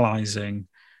 analyzing,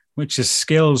 which is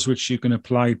skills which you can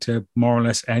apply to more or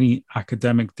less any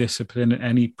academic discipline in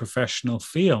any professional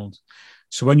field.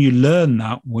 So when you learn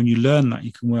that,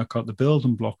 you can work out the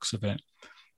building blocks of it.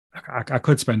 I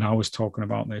could spend hours talking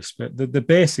about this, but the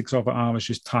basics of it are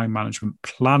just time management,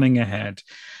 planning ahead.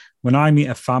 When I meet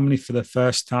a family for the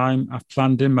first time, I've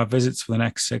planned in my visits for the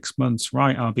next 6 months.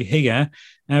 Right, I'll be here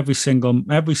every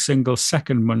single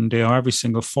second Monday or every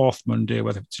single fourth Monday,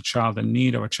 whether it's a child in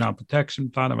need or a child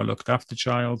protection plan or a looked after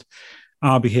child.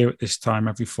 I'll be here at this time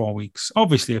every 4 weeks.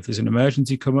 Obviously, if there's an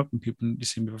emergency come up and people need to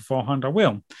see me beforehand, I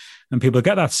will. And people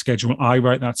get that schedule. I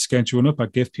write that schedule up. I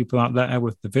give people that letter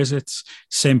with the visits.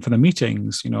 Same for the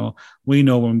meetings. We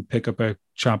know when we pick up a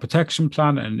child protection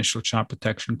plan, an initial child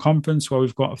protection conference, where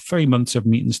we've got 3 months of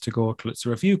meetings to go till it's a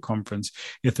review conference.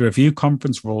 If the review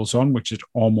conference rolls on, which it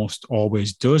almost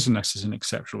always does, unless there's an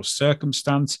exceptional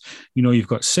circumstance, you've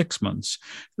got 6 months.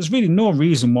 There's really no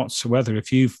reason whatsoever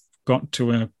if you've got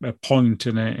to a point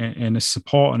in a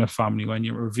support in a family when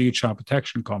you review child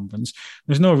protection conference,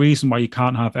 there's no reason why you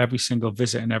can't have every single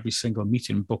visit and every single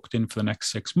meeting booked in for the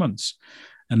next 6 months.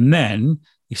 And then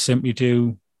you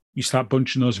start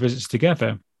bunching those visits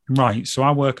together. Right, so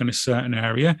I work in a certain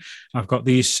area. I've got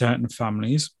these certain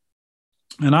families.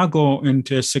 And I'll go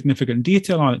into significant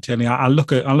detail on it, Tilly. I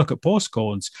look at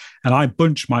postcodes and I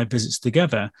bunch my visits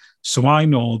together. So I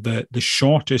know the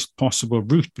shortest possible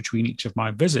route between each of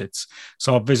my visits.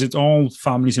 So I'll visit all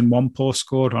families in one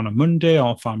postcode on a Monday,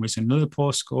 all families in another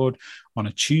postcode on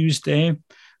a Tuesday.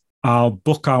 I'll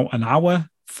book out an hour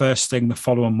first thing the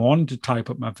following morning to type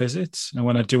up my visits. And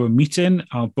when I do a meeting,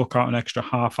 I'll book out an extra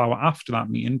half hour after that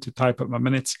meeting to type up my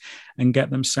minutes and get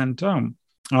them sent out.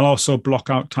 I'll also block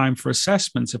out time for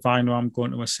assessments if I know I'm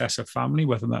going to assess a family,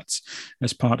 whether that's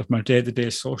as part of my day-to-day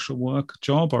social work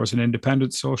job or as an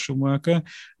independent social worker.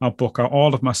 I'll book out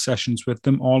all of my sessions with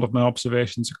them, all of my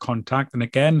observations of contact. And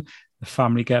again, the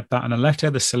family get that in a letter.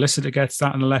 The solicitor gets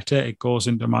that in a letter. It goes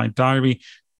into my diary,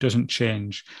 doesn't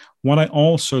change. What I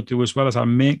also do as well is I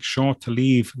make sure to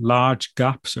leave large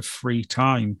gaps of free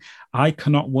time. I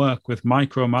cannot work with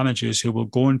micromanagers who will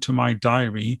go into my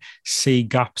diary, see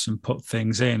gaps and put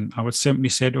things in. I would simply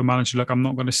say to a manager, look, I'm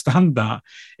not going to stand that.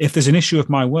 If there's an issue with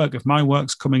my work, if my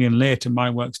work's coming in late and my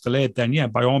work's delayed, then yeah,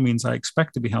 by all means, I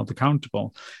expect to be held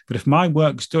accountable. But if my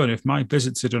work's done, if my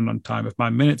visits are done on time, if my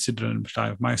minutes are done on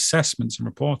time, if my assessments and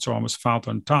reports are almost filed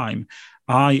on time,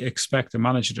 I expect a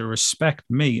manager to respect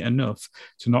me enough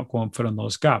to not go and fill in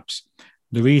those gaps.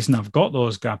 The reason I've got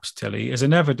those gaps, Tilly, is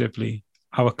inevitably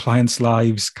our clients'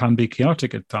 lives can be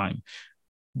chaotic at times.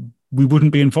 We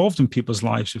wouldn't be involved in people's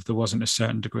lives if there wasn't a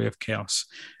certain degree of chaos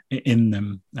in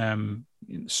them.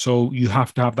 So you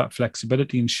have to have that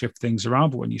flexibility and shift things around.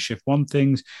 But when you shift one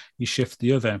thing, you shift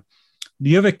the other.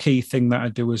 The other key thing that I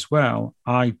do as well,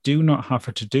 I do not have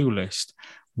a to-do list.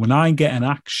 When I get an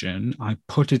action, I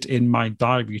put it in my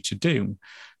diary to do.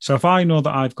 So if I know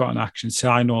that I've got an action, say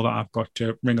I know that I've got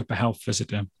to ring up a health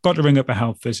visitor,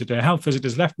 A health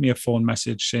visitor's left me a phone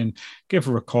message saying, give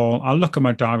her a call. I'll look at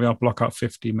my diary, I'll block out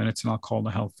 15 minutes and I'll call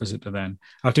the health visitor then.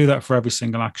 I'll do that for every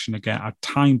single action again. A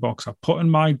time box I put in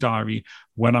my diary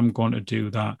when I'm going to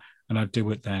do that, and I do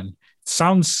it then. It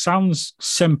sounds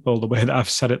simple the way that I've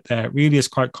said it there. It really is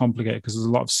quite complicated because there's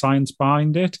a lot of science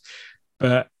behind it,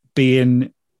 but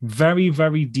being very,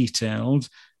 very detailed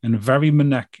and very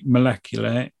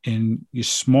molecular in your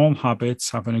small habits,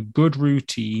 having a good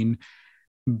routine,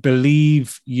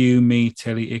 believe you me,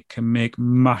 Tilly, it can make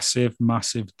massive,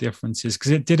 massive differences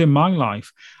because it did in my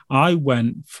life. I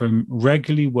went from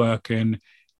regularly working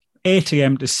 8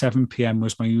 a.m. to 7 p.m.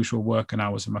 was my usual working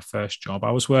hours in my first job.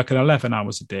 I was working 11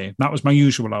 hours a day. That was my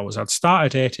usual hours. I'd start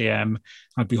at 8 a.m.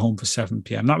 I'd be home for 7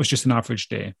 p.m. That was just an average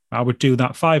day. I would do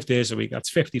that 5 days a week.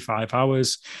 That's 55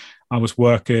 hours. I was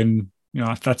working,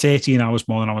 that's 18 hours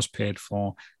more than I was paid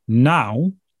for.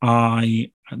 Now, my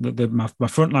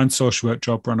frontline social work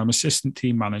job where I'm assistant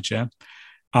team manager,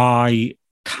 I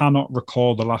cannot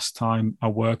recall the last time I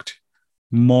worked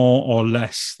more or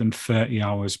less than 30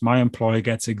 hours. My employer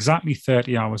gets exactly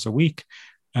 30 hours a week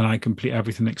and I complete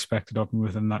everything expected of me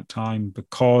within that time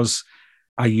because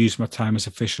I use my time as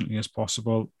efficiently as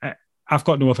possible. I've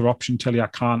got no other option, Tilly. I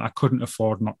couldn't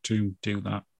afford not to do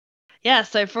that. Yeah,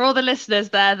 so for all the listeners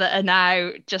there that are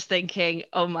now just thinking,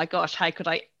 oh my gosh, how could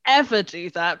I ever do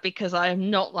that? Because I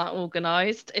am not that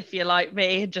organised. If you're like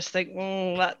me, just think,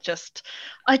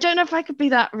 I don't know if I could be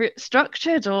that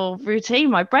structured or routine.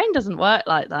 My brain doesn't work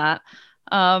like that.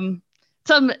 Some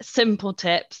simple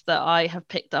tips that I have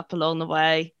picked up along the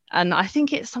way. And I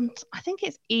think it's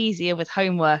easier with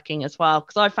home working as well,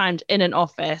 because I found in an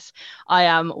office I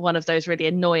am one of those really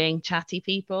annoying chatty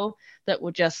people that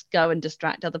will just go and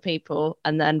distract other people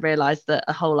and then realize that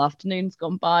a whole afternoon's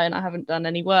gone by and I haven't done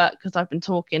any work because I've been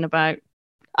talking about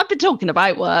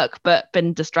work, but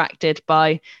been distracted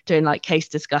by doing like case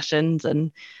discussions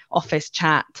and office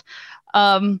chat.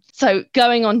 So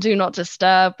going on Do Not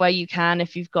Disturb where you can,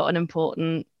 if you've got an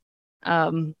important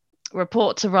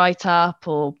report to write up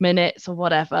or minutes or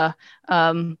whatever,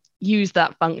 use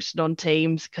that function on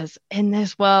Teams, because in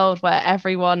this world where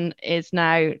everyone is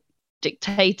now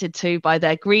dictated to by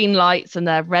their green lights and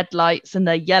their red lights and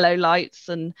their yellow lights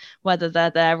and whether they're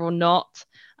there or not,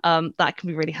 that can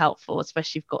be really helpful,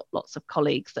 especially if you've got lots of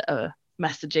colleagues that are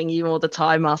messaging you all the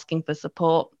time asking for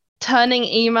support. Turning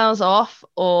emails off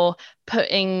or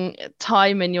putting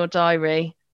time in your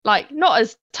diary, like not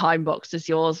as time boxed as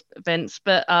yours, Vince,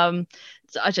 but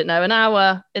I don't know, an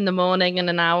hour in the morning and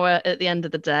an hour at the end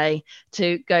of the day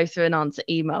to go through and answer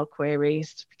email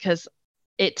queries, because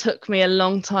it took me a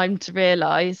long time to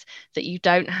realize that you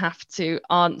don't have to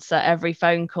answer every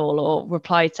phone call or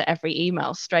reply to every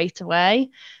email straight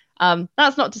away.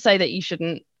 That's not to say that you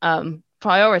shouldn't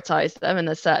prioritize them, and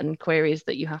there's certain queries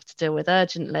that you have to deal with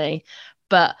urgently.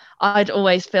 But I'd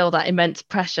always feel that immense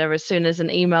pressure as soon as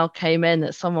an email came in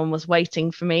that someone was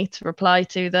waiting for me to reply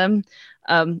to them,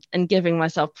 and giving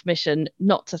myself permission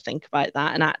not to think about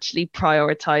that and actually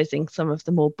prioritizing some of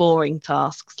the more boring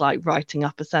tasks like writing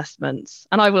up assessments.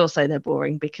 And I will say they're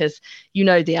boring because you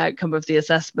know the outcome of the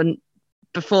assessment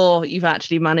before you've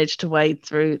actually managed to wade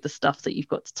through the stuff that you've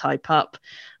got to type up.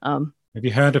 Have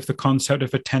you heard of the concept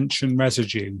of attention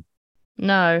residue?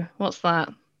 No, what's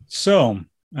that? So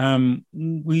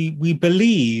we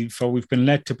believe, or we've been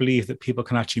led to believe, that people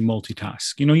can actually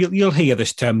multitask. You know, you'll hear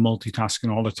this term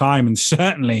multitasking all the time, and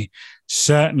certainly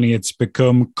it's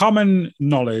become common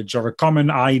knowledge or a common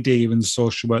idea in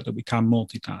social work that we can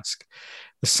multitask.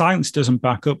 The science doesn't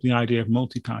back up the idea of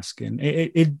multitasking.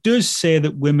 It does say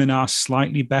that women are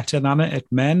slightly better than it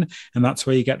at men, and that's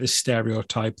where you get this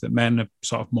stereotype that men have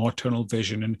sort of more tunnel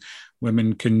vision and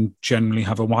women can generally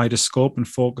have a wider scope and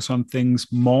focus on things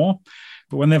more.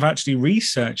 But when they've actually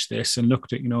researched this and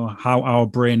looked at, you know, how our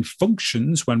brain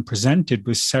functions when presented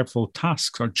with several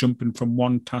tasks or jumping from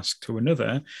one task to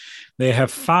another, they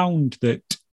have found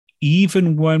that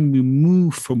even when we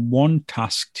move from one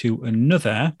task to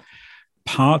another,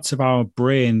 parts of our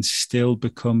brain still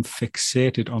become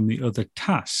fixated on the other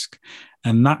task,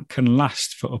 and that can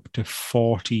last for up to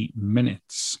 40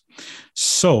 minutes.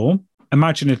 So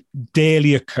imagine a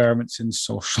daily occurrence in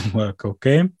social work,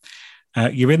 okay?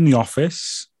 You're in the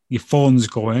office, your phone's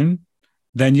going,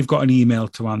 then you've got an email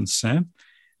to answer,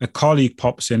 a colleague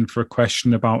pops in for a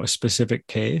question about a specific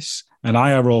case, an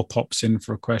IRO pops in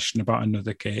for a question about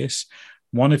another case,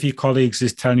 one of your colleagues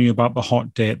is telling you about the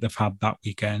hot date they've had that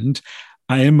weekend.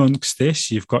 And amongst this,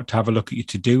 you've got to have a look at your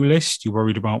to-do list. You're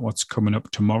worried about what's coming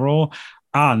up tomorrow.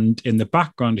 And in the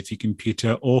background, if your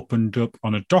computer opened up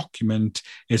on a document,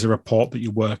 is a report that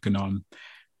you're working on.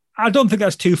 I don't think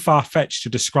that's too far-fetched to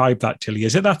describe that, Tilly,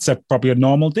 is it? That's probably a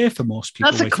normal day for most people.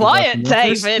 That's a quiet day,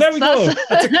 Vince. There we go.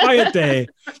 That's a quiet day.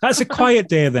 That's a quiet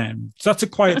day then. So that's a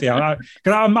quiet day.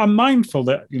 I'm mindful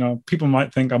that, you know, people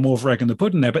might think I'm over-egging the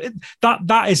pudding there, but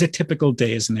that is a typical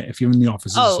day, isn't it, if you're in the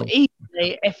office? Oh,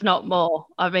 easily, if not more.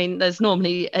 I mean, there's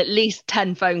normally at least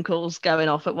 10 phone calls going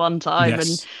off at one time. Yes.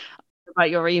 And about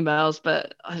your emails,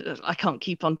 but I can't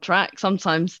keep on track.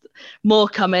 Sometimes more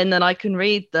come in than I can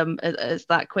read them as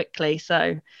that quickly.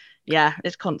 So yeah,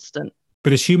 it's constant.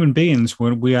 But as human beings,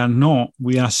 we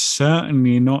are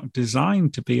certainly not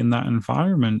designed to be in that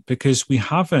environment, because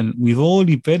we've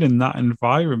only been in that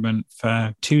environment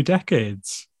for 2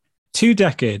 decades. 2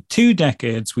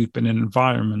 decades we've been in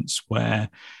environments where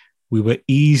we were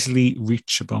easily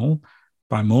reachable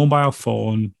by mobile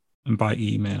phone and by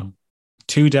email.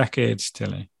 2 decades,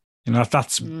 Tilly. You know,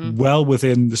 that's well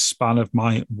within the span of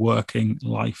my working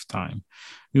lifetime.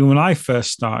 You know, when I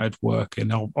first started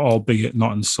working, albeit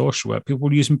not in social work, people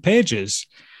were using pages.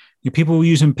 People were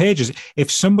using pages. If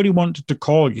somebody wanted to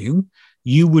call you,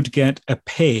 you would get a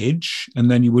page and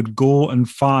then you would go and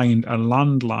find a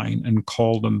landline and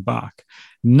call them back.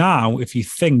 Now, if you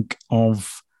think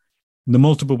of the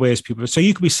multiple ways people... So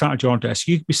you could be sat at your desk.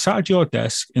 You could be sat at your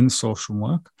desk in social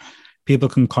work. People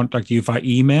can contact you via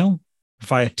email,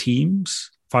 via Teams,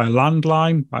 via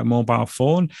landline, by mobile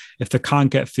phone. If they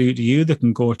can't get through to you, they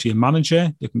can go to your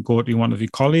manager, they can go to one of your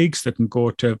colleagues, they can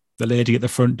go to the lady at the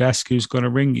front desk who's going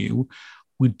to ring you.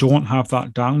 We don't have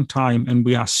that downtime, and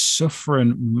we are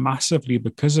suffering massively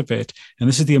because of it. And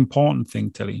this is the important thing,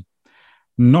 Tilly.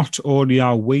 Not only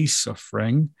are we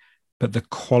suffering, but the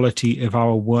quality of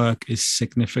our work is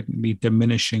significantly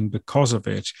diminishing because of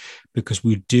it, because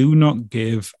we do not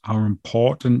give our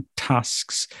important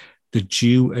tasks the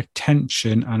due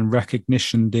attention and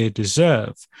recognition they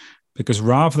deserve. Because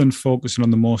rather than focusing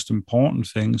on the most important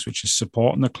things, which is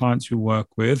supporting the clients we work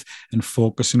with and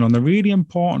focusing on the really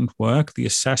important work, the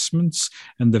assessments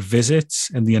and the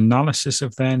visits and the analysis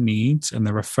of their needs and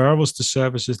the referrals to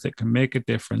services that can make a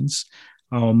difference,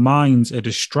 our minds are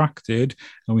distracted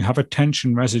and we have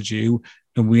attention residue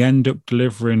and we end up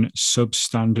delivering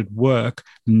substandard work.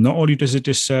 Not only does it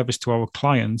disservice to our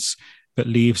clients, but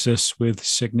leaves us with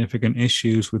significant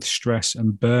issues with stress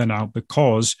and burnout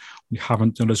because we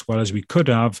haven't done as well as we could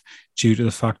have due to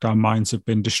the fact our minds have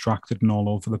been distracted and all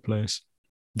over the place.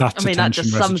 That's that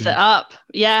just sums it up.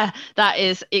 Yeah, that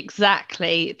is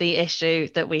exactly the issue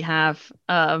that we have.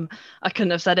 I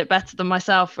couldn't have said it better than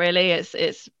myself, really.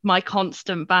 It's my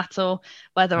constant battle,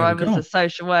 whether I was a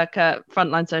social worker,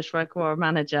 frontline social worker, or a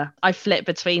manager. I flip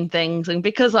between things, and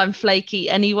because I'm flaky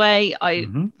anyway,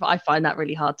 I find that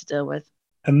really hard to deal with.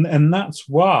 And that's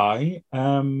why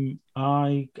I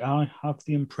have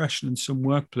the impression in some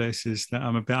workplaces that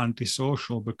I'm a bit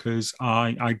antisocial, because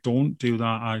I don't do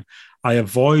that. I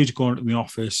avoid going to the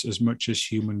office as much as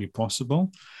humanly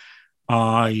possible.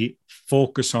 I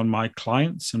focus on my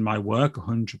clients and my work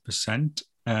 100%,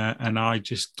 and I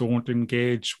just don't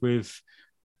engage with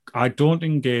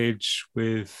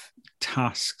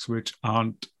tasks which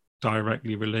aren't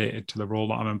directly related to the role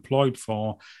that I'm employed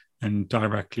for and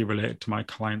directly related to my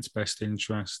client's best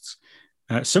interests.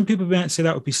 Some people might say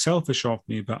that would be selfish of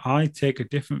me, but I take a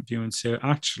different view and say,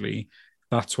 actually,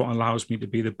 that's what allows me to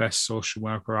be the best social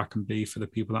worker I can be for the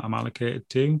people that I'm allocated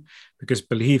to. Because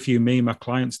believe you me, my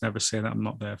clients never say that I'm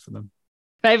not there for them.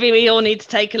 Maybe we all need to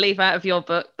take a leaf out of your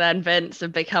book then, Vince,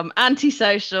 and become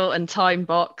antisocial and time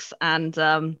box, and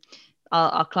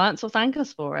our clients will thank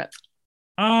us for it.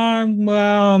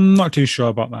 Well, I'm not too sure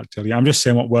about that, Tilly. I'm just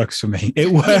saying what works for me.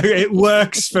 It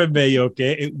works for me,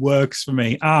 okay? It works for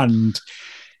me. And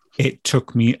it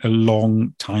took me a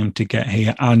long time to get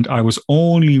here. And I was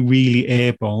only really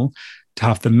able to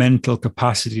have the mental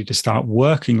capacity to start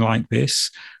working like this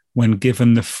when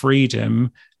given the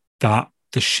freedom that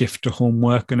the shift to home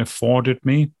working afforded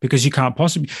me. Because you can't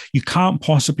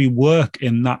possibly work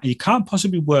in that. You can't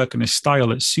possibly work in a style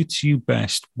that suits you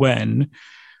best when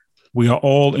we are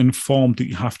all informed that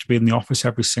you have to be in the office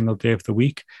every single day of the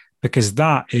week, because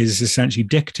that is essentially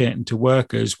dictating to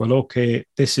workers, well, okay,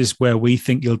 this is where we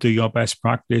think you'll do your best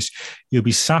practice. You'll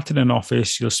be sat in an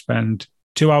office. You'll spend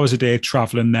 2 hours a day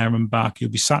traveling there and back.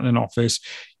 You'll be sat in an office.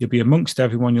 You'll be amongst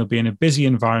everyone. You'll be in a busy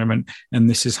environment. And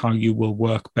this is how you will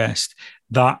work best.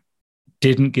 That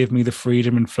didn't give me the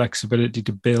freedom and flexibility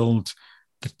to build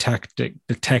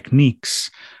the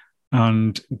techniques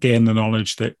and gain the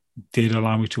knowledge that did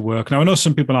allow me to work. Now, I know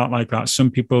some people aren't like that. Some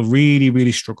people really,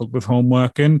 really struggled with home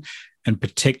working, and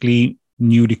particularly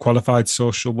newly qualified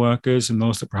social workers and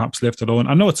those that perhaps lived alone.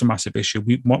 I know it's a massive issue.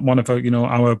 One of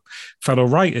our fellow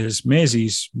writers,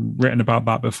 Maisie's written about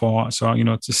that before. So,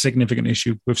 it's a significant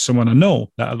issue with someone I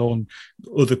know, let alone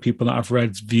other people that I've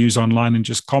read views online and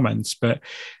just comments, but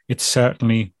it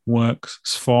certainly works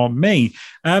for me.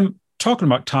 Talking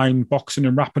about time boxing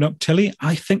and wrapping up, Tilly,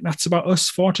 I think that's about us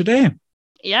for today.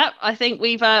 Yeah, I think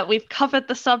we've covered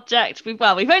the subject. We've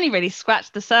only really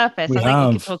scratched the surface. I think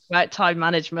we could talk about time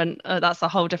management. That's a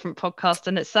whole different podcast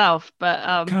in itself.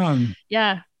 But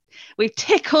yeah, we've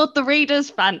tickled the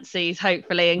readers' fancies,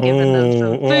 hopefully, and given them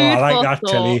some food I like for that,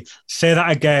 thought. Tilly. Say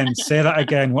that again. Say that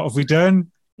again. What have we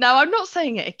done? No, I'm not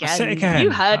saying it again. Say it again.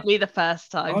 You heard me the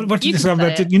first time. What did you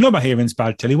say? You know my hearing's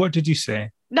bad, Tilly. What did you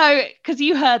say? No, because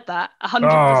you heard that. 100%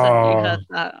 you heard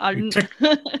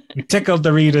that. You tickled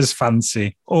the reader's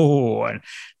fancy. Oh,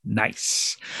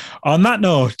 nice. On that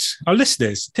note, our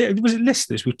listeners, was it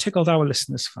listeners? We tickled our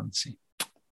listeners' fancy.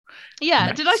 Yeah.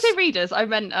 Nice. Did I say readers? I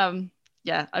meant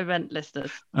I meant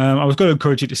listeners. I was going to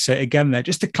encourage you to say it again there,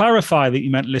 just to clarify that you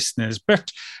meant listeners,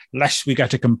 but lest we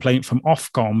get a complaint from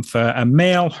Ofcom for a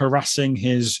male harassing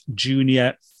his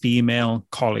junior female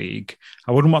colleague.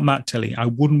 I wouldn't want that, Tilly. I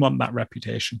wouldn't want that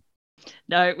reputation.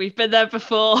 No, we've been there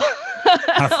before.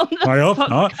 I hope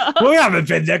not. Well, we haven't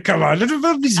been there. Come on.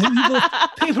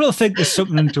 People will think there's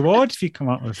something untoward if you come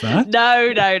up with that.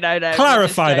 No.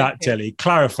 Clarify that, Tilly.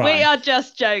 Clarify. We are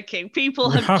just joking. People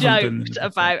have joked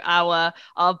about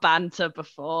our banter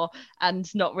before and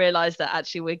not realised that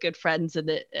actually we're good friends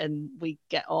and we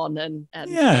get on and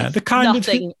yeah,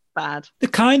 nothing bad. The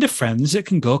kind of friends that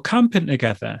can go camping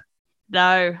together.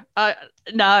 No.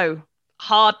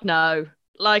 Hard no.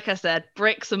 Like I said,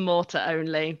 bricks and mortar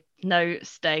only. No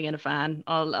staying in a van.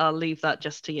 I'll leave that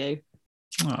just to you.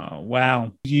 Oh,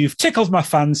 well, you've tickled my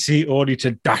fancy, only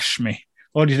to dash me.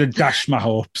 Only to dash my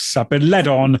hopes. I've been led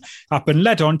on. Do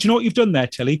you know what you've done there,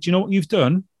 Tilly? Do you know what you've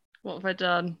done? What have I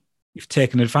done? You've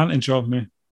taken advantage of me.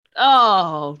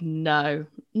 Oh, no.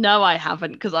 No, I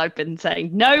haven't, because I've been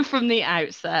saying no from the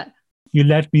outset. You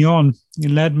led me on. You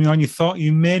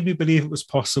made me believe it was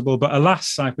possible, but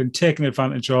alas, I've been taken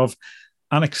advantage of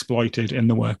and exploited in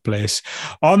the workplace.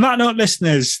 On that note,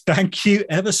 listeners, thank you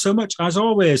ever so much, as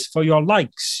always, for your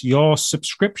likes, your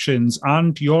subscriptions,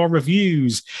 and your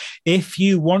reviews. If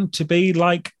you want to be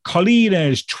like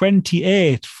Colina's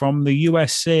 28 from the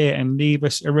USA and leave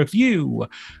us a review,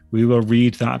 we will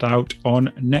read that out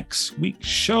on next week's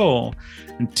show.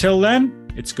 Until then,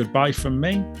 it's goodbye from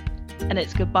me. And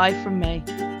it's goodbye from me.